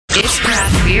It's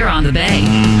Craft Beer on the Bay.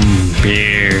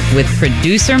 Beer. With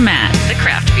producer Matt, the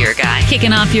craft beer guy,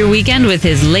 kicking off your weekend with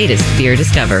his latest beer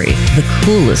discovery. The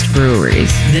coolest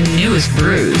breweries, the newest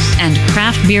brews, and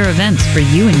craft beer events for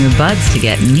you and your buds to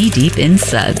get knee-deep in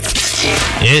suds.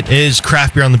 It is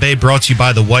Craft Beer on the Bay, brought to you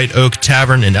by the White Oak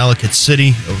Tavern in Ellicott City.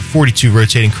 Over 42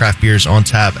 rotating craft beers on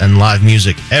tap and live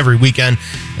music every weekend.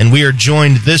 And we are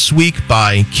joined this week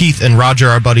by Keith and Roger,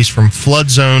 our buddies from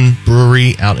Flood Zone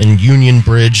Brewery out in Union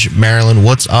Bridge, Maryland.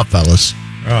 What's up, fellas?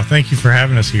 Thank you for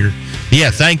having us here.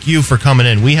 Yeah, thank you for coming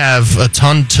in. We have a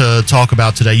ton to talk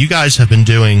about today. You guys have been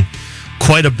doing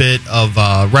quite a bit of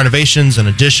renovations and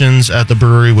additions at the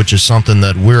brewery, which is something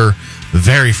that we're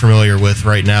very familiar with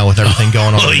right now with everything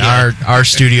going on in our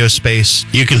studio space.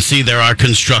 You can see there are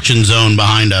construction zone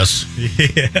behind us.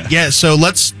 Yeah, so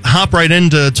let's hop right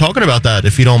into talking about that,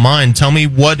 if you don't mind. Tell me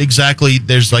what exactly,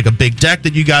 there's like a big deck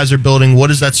that you guys are building. What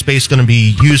is that space going to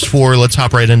be used for? Let's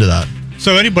hop right into that.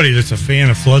 So anybody that's a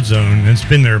fan of Flood Zone and has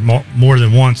been there more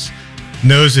than once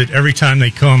knows that every time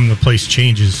they come, the place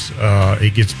changes.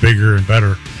 It gets bigger and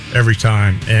better every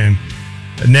time. And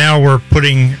now we're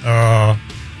putting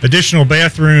additional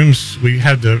bathrooms. We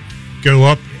had to go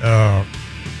up,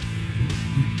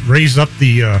 raise up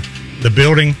the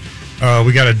building.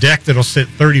 We got a deck that'll sit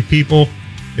 30 people.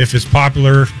 If it's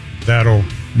popular, that'll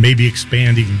maybe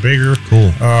expand even bigger. Cool.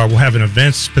 We'll have an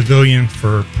events pavilion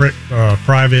for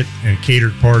private and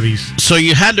catered parties. So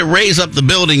you had to raise up the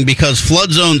building because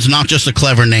Flood Zone's not just a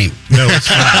clever name. No, it's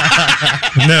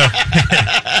not. No.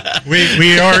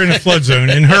 We are in a flood zone.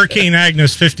 In Hurricane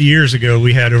Agnes 50 years ago,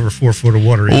 we had over 4 foot of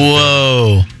water.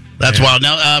 Whoa. That's wild.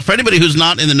 Now, for anybody who's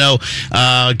not in the know,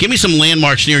 give me some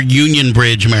landmarks near Union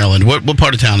Bridge, Maryland. What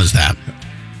part of town is that?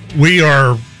 We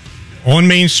are on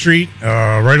Main Street,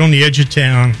 right on the edge of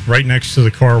town, right next to the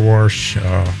car wash.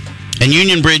 And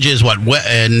Union Bridge is what?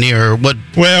 Near what?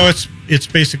 Well, it's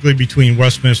basically between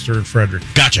Westminster and Frederick.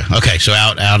 Gotcha. Okay, so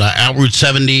out Route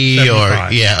 70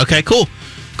 75. or yeah. Okay, cool.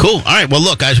 Cool. All right. Well,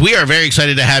 look, guys, we are very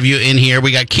excited to have you in here.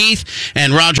 We got Keith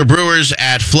and Roger Brewers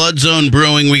at Flood Zone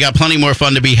Brewing. We got plenty more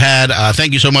fun to be had.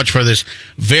 Thank you so much for this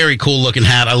very cool looking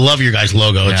hat. I love your guys'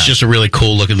 logo. It's just a really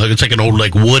cool looking look. It's like an old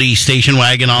Woody station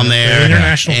wagon on there. The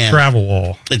International Travel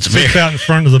Wall. It's out in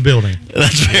front of the building.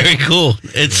 That's very cool.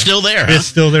 It's still there. It's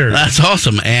still there. That's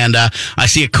awesome. And I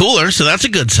see a cooler, so that's a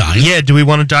good sign. Yeah. Do we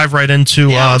want to dive right into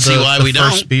the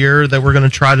first beer that we're going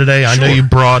to try today? Sure. I know you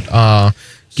brought.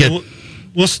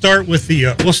 We'll start with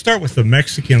the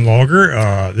Mexican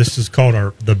lager. This is called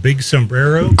the Big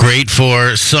Sombrero. Great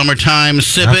for summertime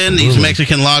sipping. Absolutely. These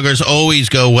Mexican lagers always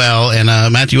go well. And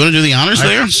Matt, do you want to do the honors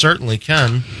there? I certainly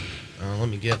can. Let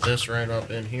me get this right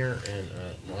up in here and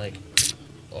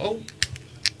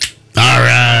All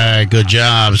right, good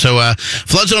job. So,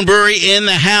 Flood Zone Brewery in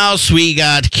the house. We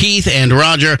got Keith and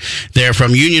Roger. They're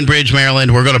from Union Bridge,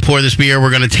 Maryland. We're going to pour this beer.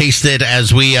 We're going to taste it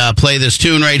as we play this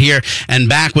tune right here. And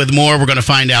back with more. We're going to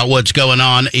find out what's going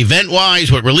on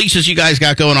event-wise, what releases you guys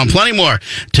got going on. Plenty more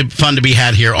fun to be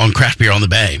had here on Craft Beer on the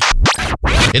Bay.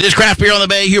 It is Craft Beer on the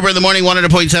Bay. Huber in the morning,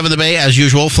 100.7 The Bay, as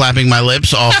usual, flapping my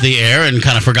lips off the air and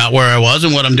kind of forgot where I was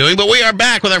and what I'm doing. But we are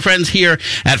back with our friends here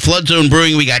at Flood Zone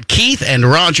Brewing. We got Keith and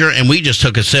Roger, and we just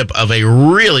took a sip of a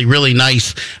really, really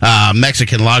nice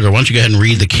Mexican lager. Why don't you go ahead and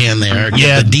read the can there?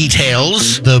 Get the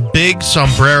details. The Big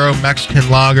Sombrero Mexican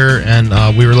lager,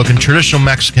 and we were looking traditional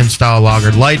Mexican style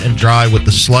lager, light and dry with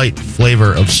the slight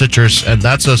flavor of citrus, and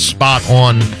that's a spot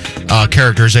on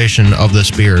characterization of this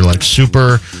beer. Like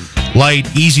super light,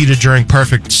 easy to drink,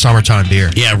 perfect summertime beer.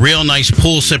 Yeah, real nice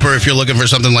pool sipper if you're looking for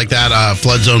something like that,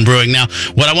 Flood Zone Brewing. Now,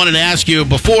 what I wanted to ask you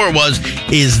before was,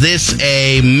 is this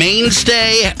a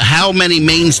mainstay? How many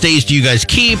mainstays do you guys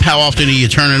keep? How often are you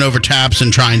turning over taps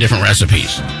and trying different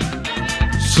recipes?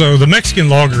 So the Mexican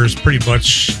lager is pretty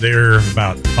much there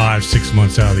about 5-6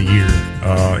 months out of the year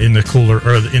in the cooler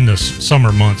or in the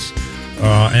summer months.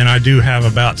 And I do have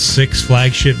about 6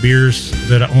 flagship beers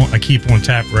that I keep on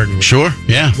tap regularly. Sure,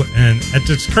 yeah. And at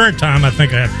this current time, I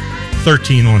think I have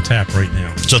 13 on tap right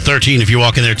now. So 13 if you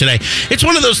walk in there today. It's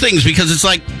one of those things because it's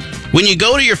like when you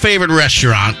go to your favorite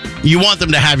restaurant, you want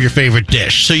them to have your favorite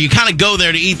dish. So you kind of go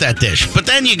there to eat that dish. But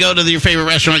then you go to your favorite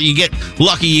restaurant, you get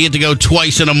lucky, you get to go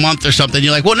twice in a month or something.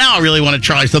 You're like, well, now I really want to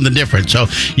try something different. So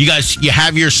you guys, you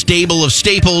have your stable of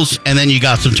staples, and then you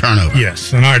got some turnover.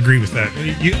 Yes, and I agree with that.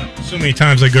 So many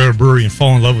times I go to a brewery and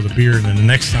fall in love with a beer, and then the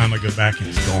next time I go back and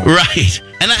it's gone. Right.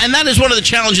 And that is one of the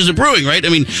challenges of brewing, right? I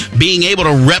mean, being able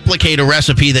to replicate a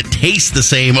recipe that tastes the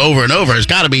same over and over has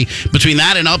got to be, between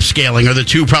that and upscaling, are the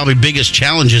two probably biggest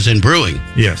challenges in brewing.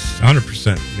 Yes,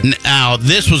 100%. Now,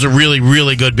 this was a really,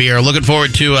 really good beer. Looking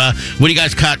forward to what do you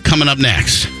guys got coming up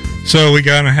next? So we're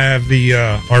gonna have the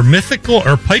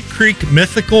our Pipe Creek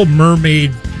Mythical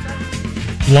Mermaid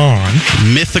Blonde.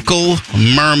 Mythical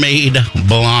Mermaid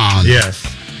Blonde. Yes.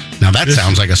 Now that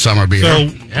sounds like a summer beer. So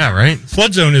Yeah, right.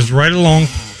 Flood Zone is right along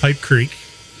Pipe Creek,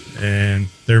 and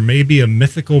there may be a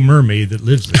mythical mermaid that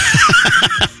lives there.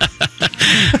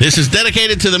 This is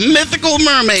dedicated to the mythical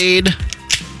mermaid.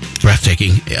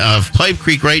 Breathtaking of Pipe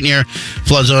Creek right near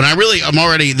Flood Zone.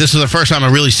 This is the first time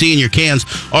I'm really seeing your cans.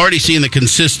 Already seeing the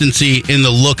consistency in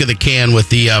the look of the can with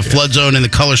the Flood Zone and the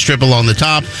color strip along the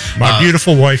top. My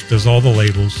beautiful wife does all the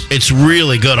labels. It's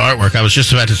really good artwork. I was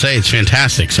just about to say it's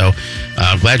fantastic. So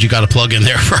glad you got a plug in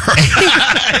there for her.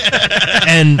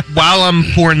 And while I'm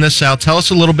pouring this out, tell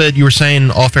us a little bit. You were saying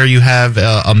off air you have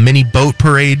a mini boat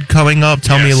parade coming up.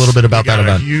 Tell me a little bit about that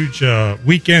event. A huge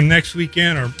weekend next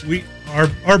weekend.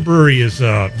 Our brewery is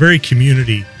very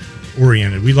community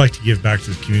oriented. We like to give back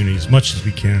to the community as much as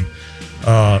we can.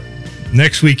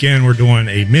 Next weekend, we're doing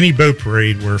a mini boat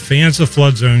parade where fans of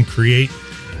Flood Zone create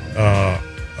a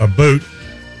boat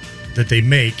that they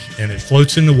make, and it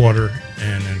floats in the water,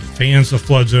 and then fans of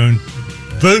Flood Zone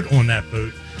vote on that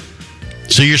boat.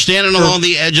 So you're standing along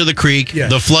the edge of the creek.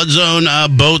 Yes. The Flood Zone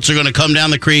boats are going to come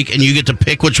down the creek, and you get to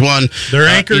pick which one They're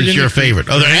anchored is your favorite.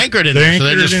 Oh, they're anchored in there, so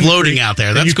they're just floating out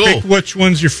there. That's cool. Pick which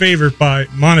one's your favorite by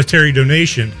monetary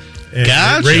donation. And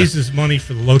Gotcha. It raises money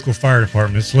for the local fire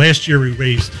departments. Last year, we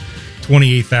raised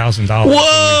 $28,000.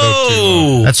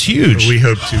 Whoa! That's huge. We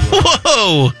hope to.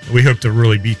 Whoa! We hope to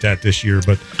really beat that this year.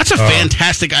 But That's a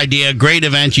fantastic idea. Great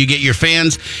event. You get your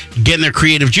fans getting their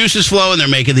creative juices flowing. They're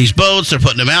making these boats. They're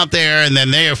putting them out there. And then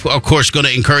they're, of course, going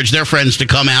to encourage their friends to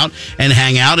come out and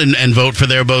hang out and vote for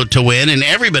their boat to win. And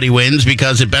everybody wins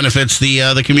because it benefits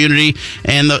the community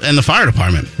and the fire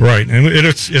department. right, and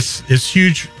it's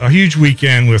huge. A huge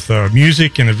weekend with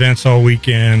music and events all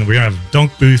weekend. We have a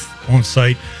dunk booth on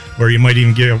site where you might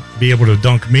even be able to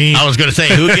dunk me. I was going to say,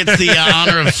 who gets the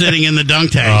honor of sitting in the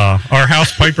dunk tank? Our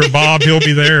house piper Bob, he'll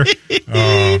be there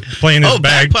playing his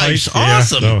bagpipes.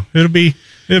 Awesome. So it'll be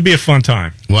a fun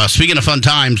time. Well, speaking of fun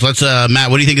times, let's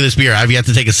Matt, what do you think of this beer? I've yet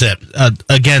to take a sip.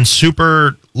 Again,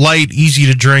 super light, easy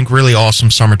to drink, really awesome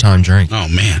summertime drink. Oh,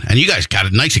 man. And you guys got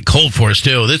it nice and cold for us,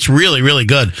 too. That's really, really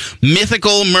good.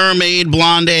 Mythical Mermaid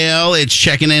Blonde Ale. It's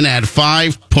checking in at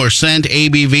 5%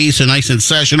 ABV, so nice and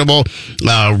sessionable.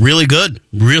 Really good.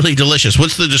 Really delicious.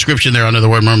 What's the description there under the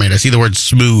word mermaid? I see the word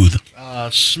smooth.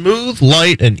 Smooth,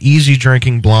 light, and easy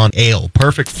drinking blonde ale.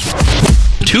 Perfect.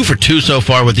 2 for 2 so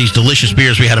far with these delicious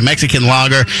beers. We had a Mexican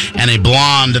lager and a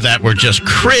blonde that were just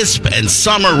crisp and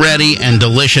summer ready and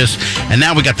delicious. And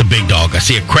now we got the big dog. I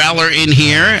see a crowler in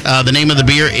here. The name of the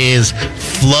beer is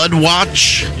Flood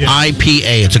Watch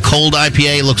IPA. It's a cold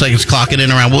IPA. It looks like it's clocking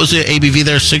in around, what was the ABV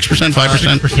there? 6%,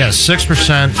 5%? Yes,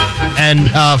 6%. And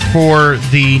for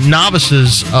the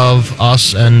novices of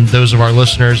us and those of our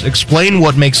listeners, explain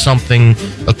what makes something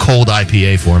a cold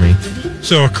IPA for me.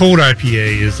 So a cold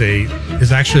IPA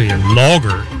is actually a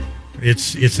lager.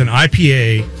 It's an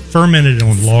IPA fermented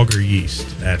on lager yeast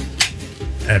at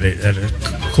a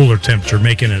cooler temperature,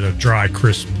 making it a dry,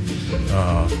 crisp,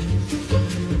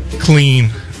 clean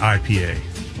IPA.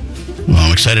 Well,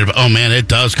 I'm excited about. Oh man, it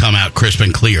does come out crisp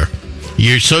and clear.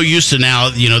 You're so used to now,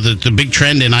 the big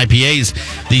trend in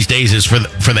IPAs these days is for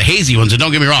the hazy ones. And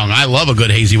don't get me wrong, I love a good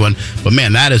hazy one. But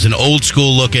man, that is an old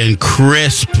school looking,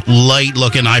 crisp, light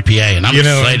looking IPA, and I'm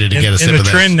excited to get a sip of this. And the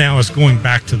trend now is going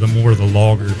back to the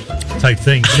lager type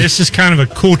thing. This is kind of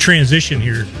a cool transition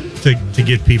here to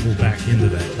get people back into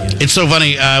that. It's so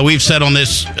funny. We've said on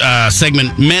this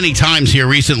segment many times here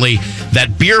recently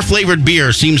that beer-flavored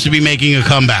beer seems to be making a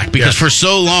comeback because for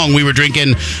so long we were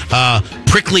drinking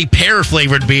prickly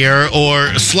pear-flavored beer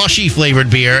or slushy-flavored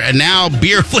beer, and now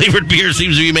beer-flavored beer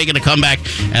seems to be making a comeback,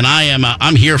 and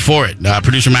I'm here for it.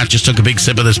 Producer Matt just took a big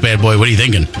sip of this bad boy. What are you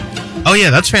thinking? Oh, yeah,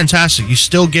 that's fantastic. You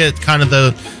still get kind of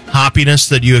the hoppiness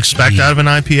that you expect out of an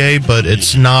IPA, but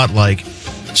it's not like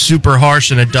super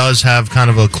harsh, and it does have kind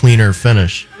of a cleaner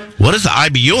finish. What is the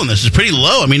IBU on this? It's pretty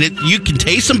low. I mean, you can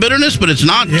taste some bitterness, but it's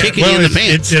not kicking you in the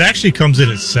pants. It actually comes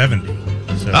in at 70.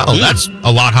 So. Oh, that's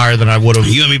a lot higher than I would have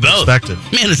expected.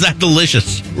 Man, is that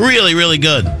delicious. Really, really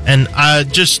good. And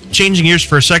just changing gears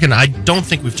for a second, I don't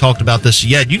think we've talked about this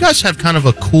yet. You guys have kind of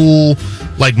a cool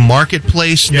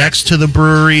marketplace next to the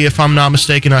brewery, if I'm not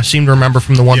mistaken. I seem to remember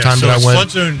from the one time that I went.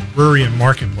 Flood Zone Brewery and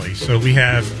Marketplace. So we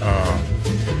have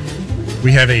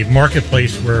a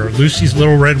marketplace where Lucy's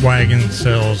Little Red Wagon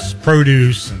sells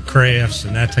produce and crafts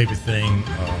and that type of thing.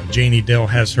 Janie Dell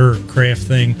has her craft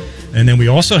thing. And then we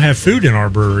also have food in our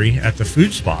brewery at the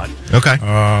food spot. Okay.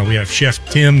 We have Chef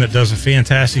Tim that does a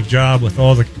fantastic job with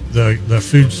all the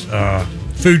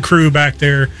food crew back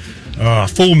there.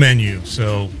 full menu.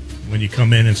 So when you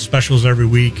come in specials every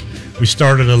week, we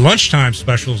started a lunchtime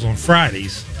specials on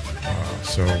Fridays.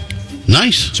 So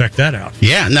nice. Check that out.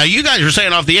 Yeah. Now, you guys were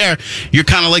saying off the air, you're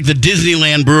kind of like the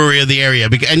Disneyland brewery of the area.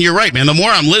 And you're right, man. The more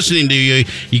I'm listening to you,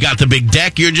 you got the big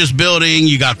deck you're just building.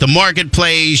 You got the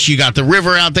marketplace. You got the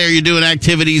river out there you're doing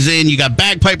activities in. You got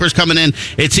bagpipers coming in.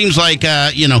 It seems like,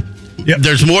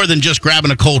 there's more than just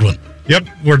grabbing a cold one. Yep.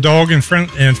 We're dog and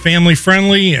family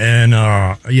friendly. And,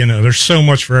 there's so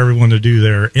much for everyone to do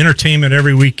there. Entertainment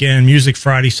every weekend, music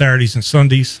Friday, Saturdays, and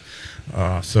Sundays.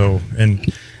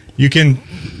 And you can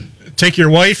take your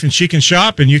wife and she can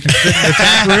shop and you can sit in the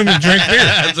tap room and drink beer.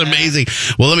 That's amazing.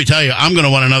 Well, let me tell you, I'm going to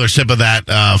want another sip of that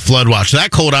Flood Watch. That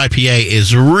cold IPA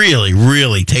is really,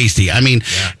 really tasty. I mean,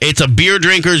 It's a beer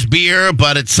drinker's beer,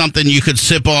 but it's something you could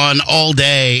sip on all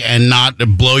day and not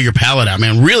blow your palate out,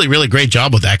 man. Really, really great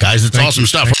job with that, guys. It's awesome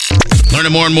stuff.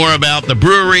 Learning more and more about the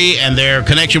brewery and their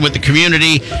connection with the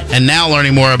community, and now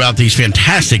learning more about these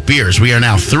fantastic beers. We are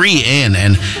now 3 in,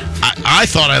 and I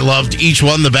thought I loved each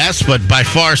one the best, but by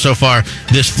far, so far,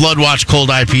 this Flood Watch Cold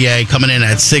IPA coming in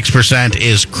at 6%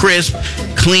 is crisp,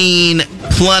 clean,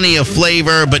 plenty of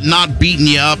flavor, but not beating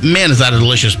you up. Man, is that a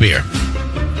delicious beer.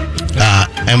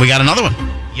 And we got another one.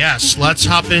 Yes, let's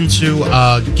hop into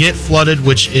Get Flooded,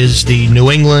 which is the New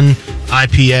England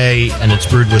IPA, and it's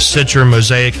brewed with Citra,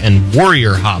 Mosaic, and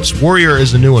Warrior hops. Warrior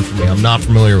is a new one for me. I'm not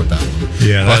familiar with that one.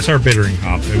 Yeah, that's our bittering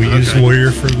hop. We use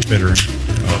Warrior for the bittering.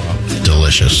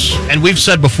 Delicious. And we've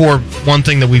said before, one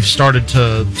thing that we've started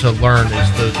to learn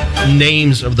is the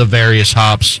names of the various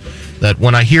hops, that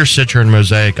when I hear Citra and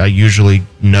Mosaic, I usually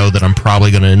know that I'm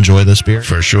probably going to enjoy this beer.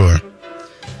 For sure.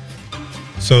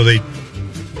 So they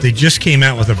just came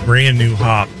out with a brand new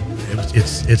hop.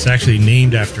 It's actually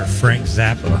named after Frank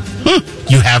Zappa.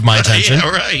 You have my attention.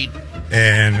 Yeah, right.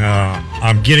 And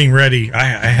I'm getting ready. I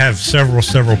have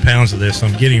several pounds of this.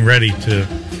 I'm getting ready to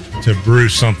brew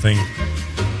something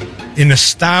in the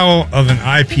style of an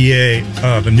IPA,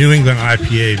 of a New England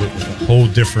IPA, but with a whole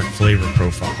different flavor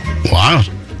profile. Wow.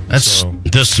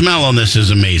 The smell on this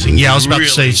is amazing. Yeah, I was about to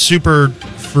say super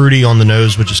fruity on the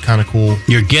nose, which is kind of cool.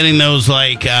 You're getting those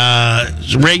like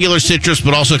regular citrus,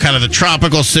 but also kind of the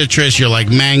tropical citrus. You're like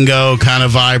mango kind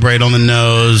of vibrate on the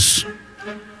nose.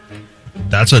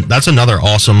 That's another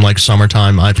awesome like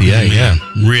summertime IPA. Yeah,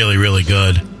 really, really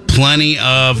good. Plenty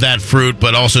of that fruit,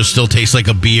 but also still tastes like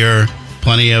a beer.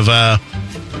 Plenty of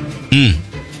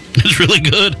it's really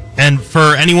good. And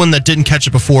for anyone that didn't catch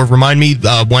it before, remind me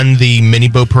when the mini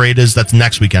boat parade is. That's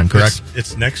next weekend, correct?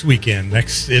 It's next weekend.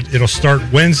 It'll start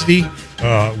Wednesday.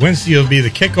 Wednesday will be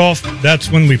the kickoff. That's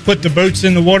when we put the boats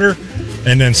in the water.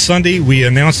 And then Sunday, we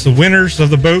announce the winners of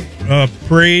the boat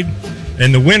parade.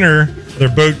 And the winner, their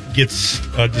boat gets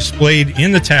displayed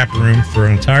in the tap room for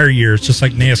an entire year. It's just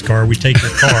like NASCAR. We take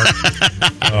your car.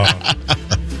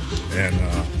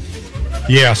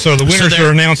 So the winners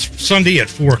are announced Sunday at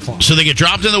 4 o'clock. So they get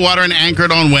dropped in the water and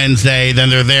anchored on Wednesday. Then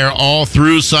they're there all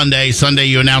through Sunday. Sunday,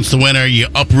 you announce the winner. You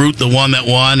uproot the one that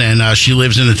won, and she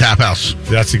lives in the tap house.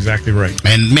 That's exactly right.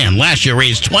 And, man, last year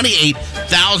raised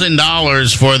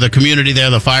 $28,000 for the community there,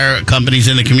 the fire companies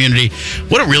in the community.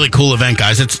 What a really cool event,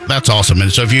 guys. That's awesome.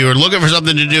 And so if you're looking for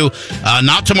something to do,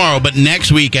 not tomorrow, but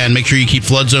next weekend, make sure you keep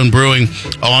Flood Zone Brewing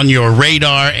on your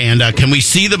radar. And can we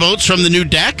see the boats from the new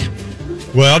deck?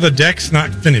 Well, the deck's not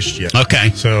finished yet.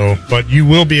 Okay. But you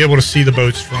will be able to see the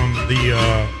boats from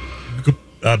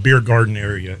the beer garden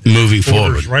area. Moving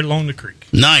forward. Right along the creek.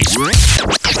 Nice.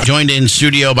 Joined in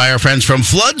studio by our friends from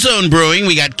Flood Zone Brewing.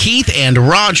 We got Keith and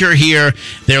Roger here.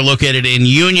 They're located in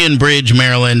Union Bridge,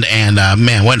 Maryland. And,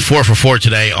 went 4 for 4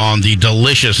 today on the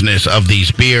deliciousness of these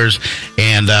beers.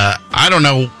 And I don't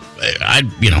know. I'd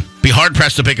be hard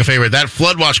pressed to pick a favorite. That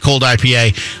Flood Watch Cold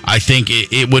IPA, I think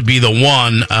it would be the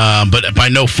one, but by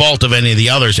no fault of any of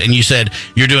the others. And you said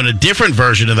you're doing a different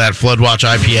version of that Flood Watch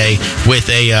IPA with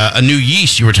a new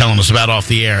yeast you were telling us about off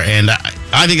the air, and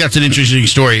I think that's an interesting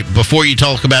story. Before you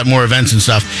talk about more events and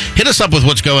stuff, hit us up with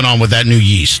what's going on with that new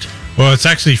yeast. Well, it's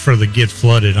actually for the Get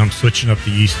Flooded. I'm switching up the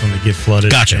yeast on the Get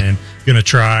Flooded. Gotcha. And going to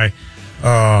try.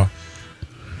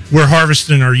 We're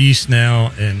harvesting our yeast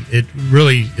now, and it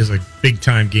really is a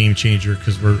big-time game changer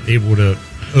because we're able to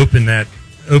open that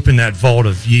vault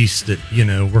of yeast that,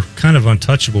 we're kind of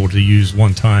untouchable to use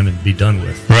one time and be done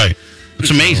with. Right.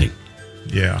 It's amazing.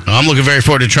 Yeah. I'm looking very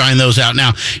forward to trying those out.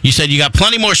 Now, you said you got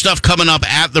plenty more stuff coming up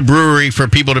at the brewery for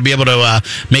people to be able to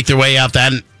make their way out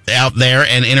there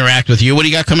and interact with you. What do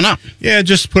you got coming up? Yeah,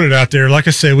 just put it out there. Like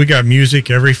I said, we got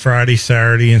music every Friday,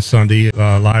 Saturday, and Sunday,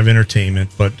 live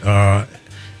entertainment, but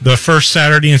the first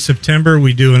Saturday in September,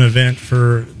 we do an event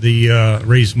for the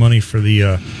raise money for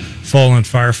the fallen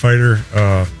firefighter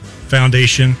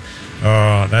Foundation.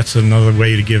 That's another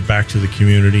way to give back to the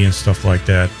community and stuff like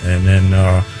that. And then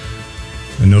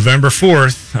on November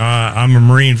 4th, I'm a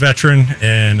Marine veteran,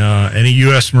 and any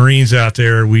U.S. Marines out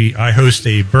there, I host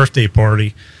a birthday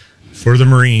party for the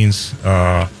Marines.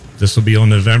 This will be on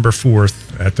November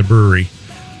 4th at the brewery.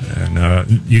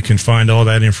 And you can find all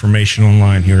that information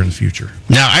online here in the future.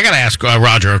 Now, I got to ask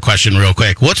Roger a question real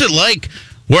quick. What's it like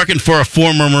working for a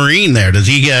former Marine there? Does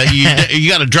he you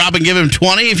got to drop and give him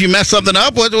 20 if you mess something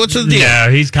up? What's the deal?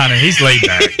 Yeah, he's laid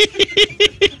back.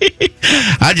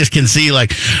 I just can see,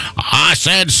 like, I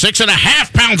said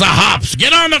 6.5 pounds of hops.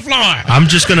 Get on the floor. I'm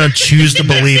just going to choose to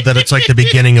believe that it's like the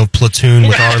beginning of Platoon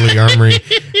with Arlie Armory.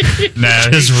 No,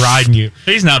 just riding you.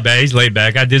 He's not bad. He's laid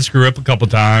back. I did screw up a couple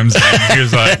times. And he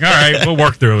was like, all right, we'll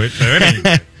work through it. So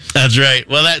anyway. That's right.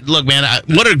 Well, look, man,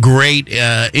 what a great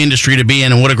industry to be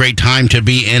in, and what a great time to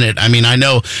be in it. I mean, I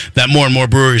know that more and more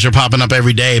breweries are popping up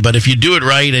every day, but if you do it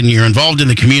right and you're involved in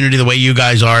the community the way you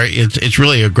guys are, it's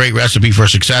really a great recipe for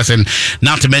success. And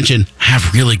not to mention,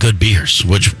 have really good beers,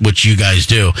 which you guys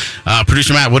do.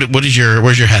 Producer Matt, where's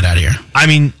your head out here? I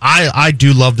mean, I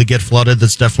do love the Get Flooded.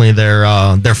 That's definitely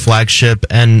their flagship.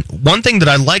 And one thing that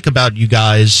I like about you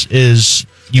guys is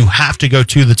you have to go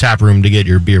to the tap room to get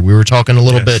your beer. We were talking a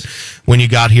little bit when you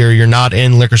got here. You're not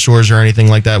in liquor stores or anything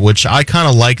like that, which I kind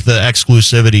of like the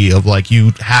exclusivity of, like,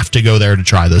 you have to go there to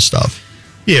try this stuff.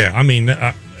 Yeah, I mean,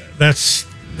 that's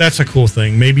a cool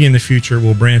thing. Maybe in the future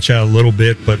we'll branch out a little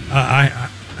bit, but I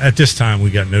at this time we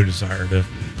got no desire to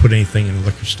put anything in the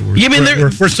liquor stores. Yeah, I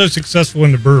mean, we're so successful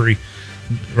in the brewery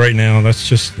right now. That's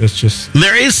just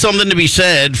there is something to be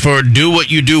said for do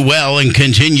what you do well and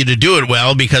continue to do it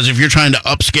well, because if you're trying to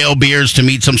upscale beers to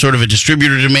meet some sort of a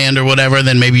distributor demand or whatever,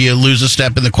 then maybe you lose a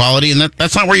step in the quality, and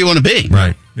that's not where you want to be.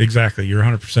 Right. Exactly. You're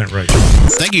 100% right.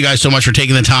 Thank you guys so much for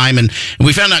taking the time, and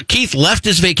we found out Keith left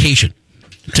his vacation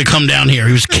to come down here.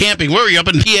 He was camping. Where were you, up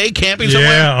in PA camping somewhere?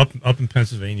 Yeah, up in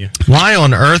Pennsylvania. Why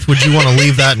on earth would you want to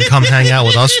leave that and come hang out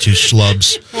with us two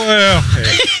schlubs? Well,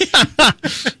 hey.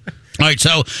 All right,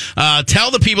 so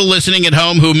tell the people listening at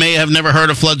home who may have never heard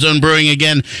of Flood Zone Brewing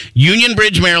again, Union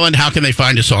Bridge, Maryland, how can they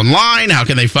find us online? How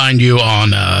can they find you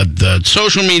on the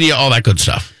social media, all that good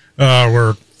stuff?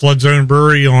 We're Flood Zone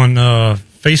Brewery on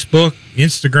Facebook,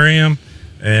 Instagram,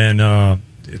 and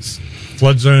it's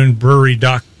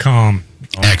floodzonebrewery.com.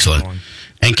 Excellent.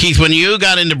 And Keith, when you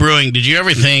got into brewing, did you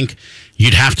ever think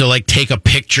you'd have to, like, take a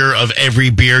picture of every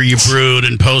beer you brewed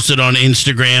and post it on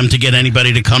Instagram to get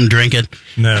anybody to come drink it?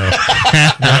 No. No,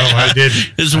 I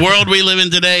didn't. This world we live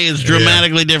in today is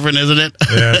dramatically different, isn't it?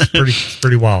 Yeah, it's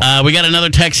pretty wild. We got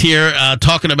another text here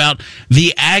talking about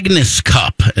the Agnes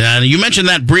Cup. You mentioned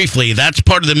that briefly. That's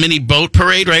part of the mini boat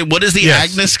parade, right? What is the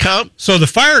Agnes Cup? So the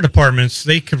fire departments,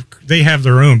 they have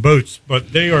their own boats,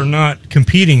 but they are not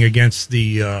competing against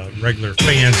the regular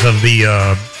fans of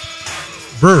the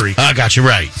brewery. I got you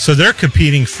right. So they're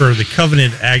competing for the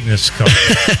Covenant Agnes Cup,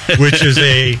 which is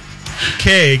a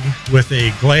keg with a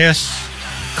glass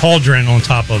cauldron on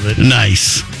top of it.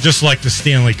 Nice. Just like the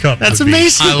Stanley Cup. That's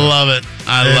amazing. I love it.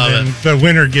 I love it. The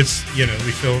winner gets, we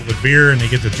fill it with beer and they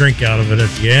get to drink out of it at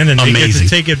the end. And they get to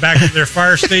take it back to their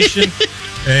fire station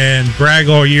and brag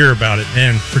all year about it.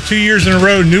 And for 2 years in a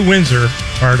row, New Windsor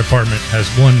Fire Department has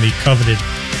won the coveted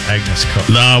Agnes Cup.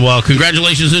 Well,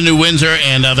 congratulations to New Windsor,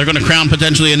 and they're going to crown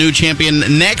potentially a new champion.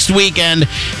 Next weekend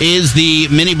is the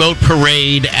mini boat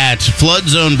parade at Flood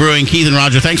Zone Brewing. Keith and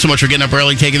Roger, thanks so much for getting up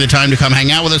early, taking the time to come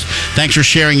hang out with us. Thanks for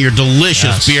sharing your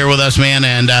delicious beer with us, man.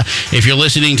 And if you're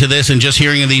listening to this and just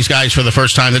hearing of these guys for the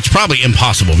first time, it's probably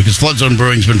impossible because Flood Zone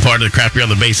Brewing's been part of the Craft Beer on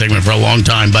the Bay segment for a long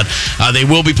time. But they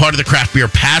will be part of the Craft Beer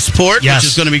Passport, which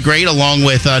is going to be great, along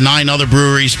with 9 other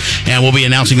breweries. And we'll be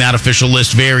announcing that official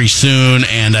list very soon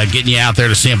and getting you out there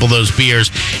to sample those beers.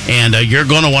 And you're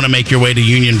going to want to make your way to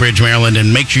Union Bridge, Maryland,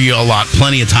 and make sure you allot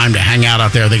plenty of time to hang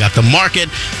out there. They got the market,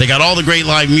 they got all the great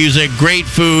live music, great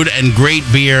food, and great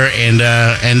beer, and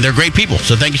they're great people.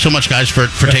 So thank you so much, guys, for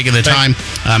taking the time.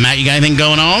 Matt, you got anything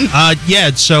going on?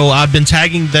 So I've been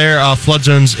tagging their Flood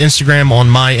Zone's Instagram on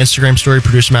my Instagram story,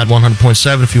 Producer Matt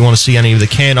 100.7. If you want to see any of the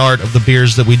can art of the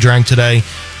beers that we drank today,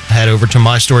 head over to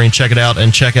my story and check it out,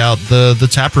 and check out the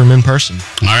tap room in person.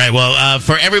 All right. Well,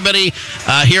 for everybody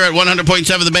here at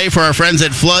 100.7 The Bay, for our friends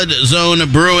at Flood Zone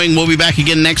Brewing, we'll be back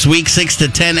again next week, 6 to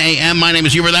 10 a.m. My name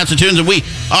is Hubert. That's the Tunes, and we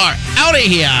are out of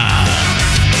here.